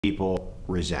people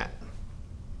resent.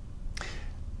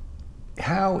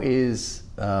 How is,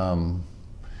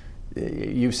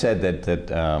 you said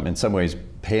that in some ways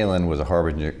Palin was a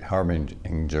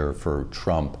harbinger for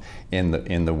Trump in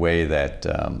the way that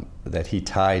that he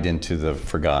tied into the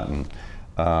forgotten,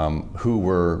 who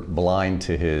were blind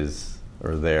to his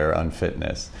or their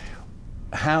unfitness.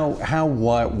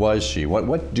 What was she?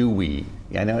 What do we?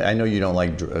 I know you don't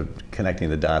like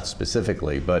connecting the dots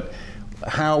specifically, but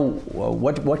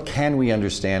what can we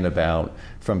understand about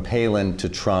from Palin to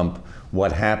Trump,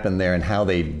 what happened there and how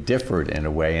they differed in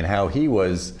a way, and how he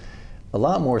was a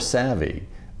lot more savvy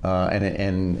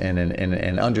and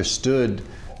understood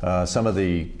some of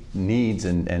the needs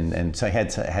and so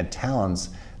had talents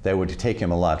that would take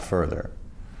him a lot further.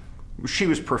 She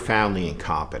was profoundly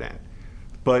incompetent,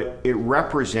 but it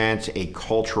represents a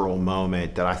cultural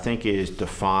moment that I think is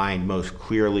defined most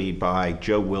clearly by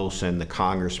Joe Wilson, the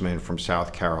congressman from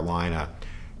South Carolina,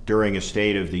 during a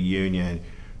State of the Union,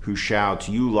 who shouts,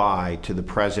 "You lie," to the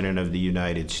President of the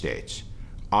United States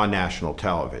on national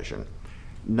television.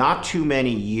 Not too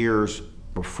many years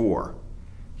before,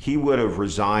 he would have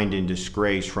resigned in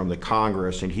disgrace from the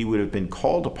Congress, and he would have been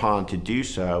called upon to do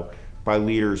so by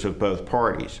leaders of both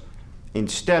parties.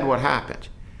 Instead, what happened?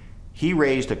 He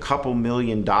raised a couple $1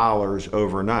 million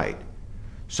overnight.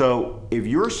 So if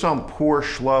you're some poor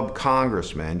schlub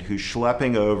congressman who's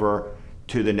schlepping over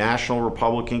to the National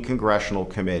Republican Congressional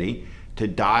Committee to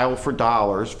dial for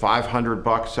dollars,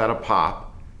 $500 at a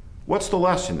pop, what's the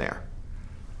lesson there?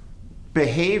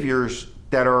 Behaviors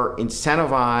that are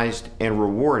incentivized and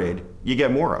rewarded, you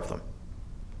get more of them.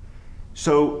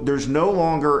 So there's no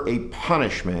longer a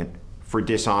punishment for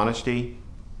dishonesty,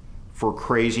 for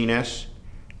craziness.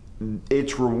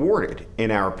 It's rewarded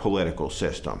in our political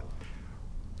system.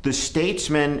 The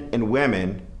statesmen and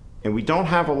women, and we don't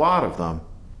have a lot of them,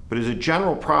 but as a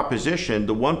general proposition,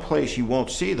 the one place you won't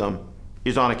see them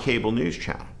is on a cable news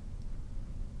channel.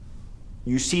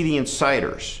 You see the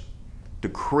inciters. The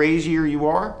crazier you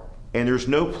are, and there's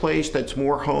no place that's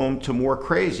more home to more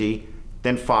crazy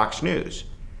than Fox News.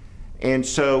 And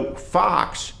so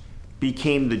Fox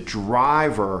became the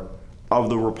driver of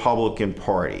the Republican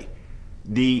Party.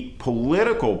 The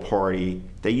political party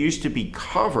that used to be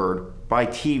covered by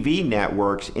TV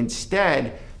networks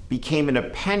instead became an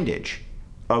appendage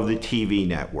of the TV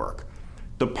network.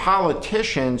 The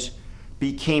politicians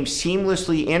became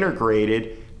seamlessly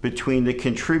integrated between the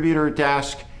contributor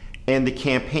desk and the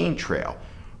campaign trail.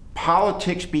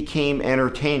 Politics became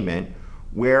entertainment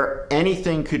where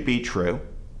anything could be true,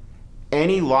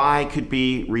 any lie could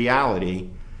be reality,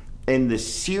 and the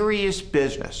serious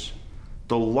business,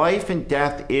 the life and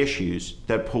death issues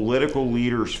that political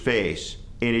leaders face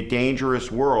in a dangerous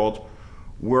world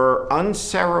were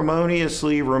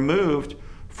unceremoniously removed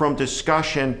from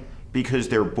discussion because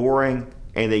they're boring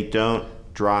and they don't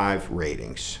drive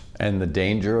ratings. And the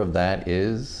danger of that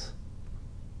is?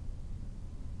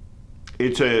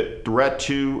 It's a threat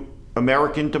to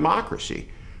American democracy.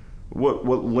 What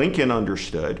Lincoln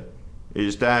understood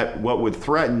is that what would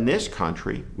threaten this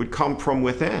country would come from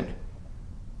within,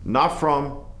 not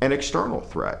from an external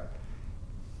threat.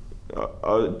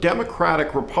 A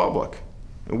democratic republic,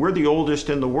 and we're the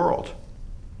oldest in the world,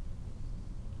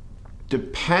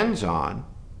 depends on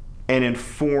an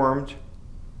informed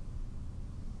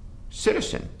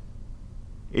citizen.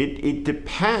 It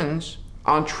depends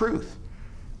on truth.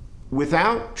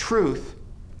 Without truth,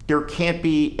 there can't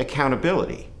be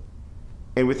accountability.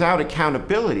 And without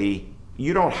accountability,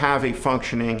 you don't have a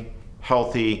functioning,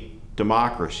 healthy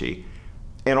democracy.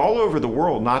 And all over the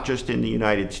world, not just in the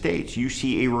United States, you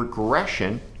see a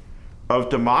regression of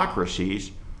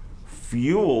democracies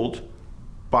fueled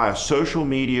by a social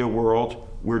media world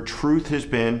where truth has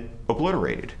been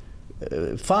obliterated.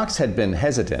 Fox had been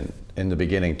hesitant in the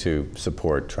beginning to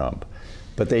support Trump,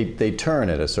 but they turn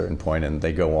at a certain point and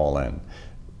they go all in.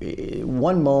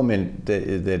 One moment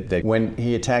that when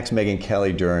he attacks Megyn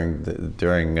Kelly during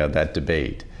that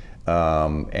debate,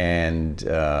 and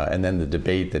then the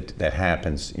debate that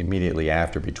happens immediately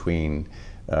after between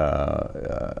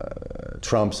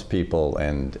Trump's people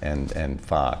and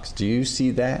Fox. Do you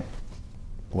see that?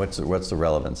 What's the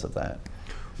relevance of that?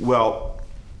 Well,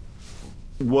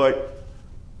 what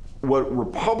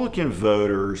Republican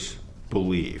voters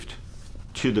believed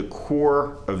to the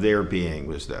core of their being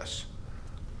was this.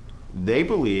 They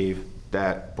believe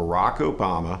that Barack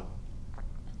Obama,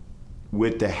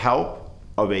 with the help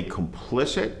of a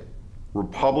complicit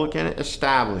Republican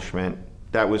establishment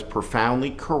that was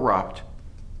profoundly corrupt,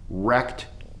 wrecked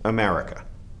America.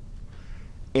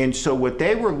 And so what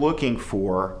they were looking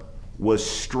for was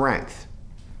strength.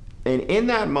 And in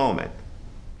that moment,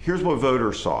 here's what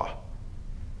voters saw.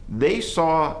 They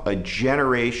saw a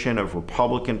generation of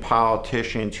Republican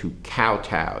politicians who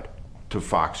kowtowed to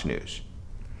Fox News,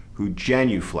 who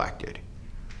genuflected.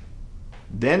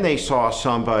 Then they saw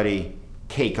somebody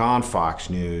take on Fox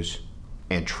News,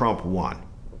 and Trump won.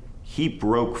 He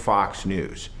broke Fox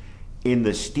News. In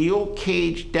the steel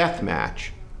cage death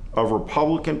match of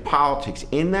Republican politics,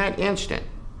 in that instant,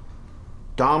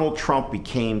 Donald Trump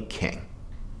became king.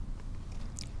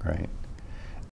 Right.